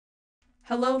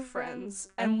Hello, friends,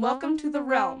 and welcome to the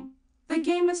realm. The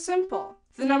game is simple.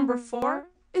 The number 4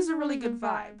 is a really good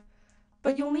vibe,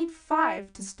 but you'll need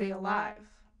 5 to stay alive.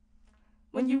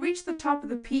 When you reach the top of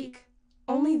the peak,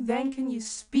 only then can you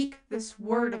speak this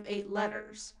word of 8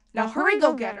 letters. Now hurry,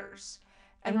 go-getters!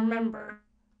 And remember,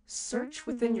 search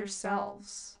within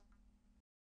yourselves.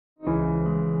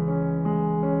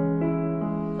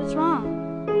 What's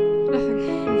wrong?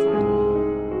 Nothing. I'm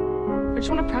fine. I just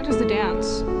want to practice the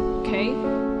dance, okay?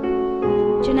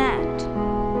 Jeanette.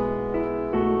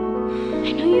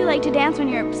 I know you like to dance when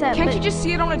you're upset, Can't but you just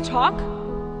see I don't want to talk?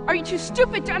 Are you too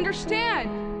stupid to understand?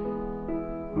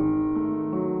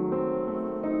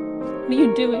 What are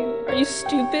you doing? Are you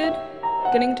stupid?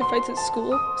 Getting into fights at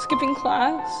school? Skipping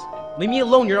class? Leave me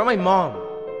alone, you're not my mom.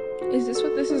 Is this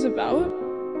what this is about?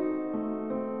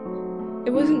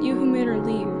 It wasn't you who made her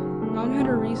leave. Mom had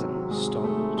her reason.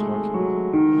 Stop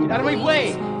talking. Get out of my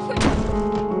way!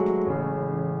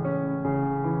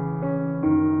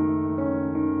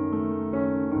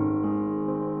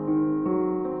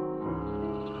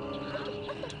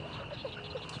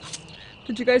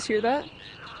 Did you guys hear that?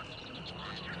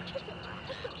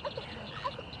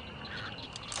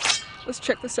 Let's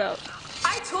check this out.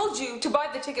 I told you to buy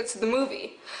the tickets to the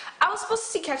movie. I was supposed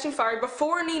to see Catching Fire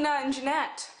before Nina and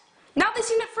Janette. Now they've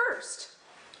seen it first.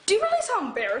 Do you realize how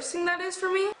embarrassing that is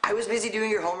for me? I was busy doing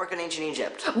your homework on ancient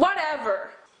Egypt.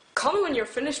 Whatever. Call me when you're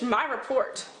finished my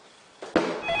report.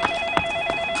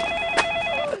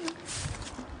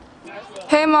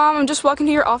 Hey Mom, I'm just walking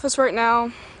to your office right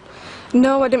now.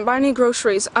 No, I didn't buy any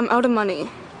groceries. I'm out of money.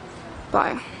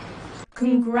 Bye.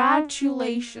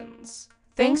 Congratulations!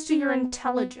 Thanks to your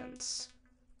intelligence,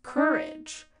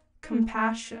 courage,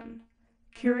 compassion,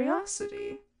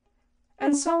 curiosity,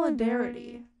 and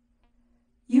solidarity,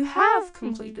 you have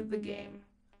completed the game.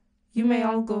 You may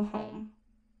all go home.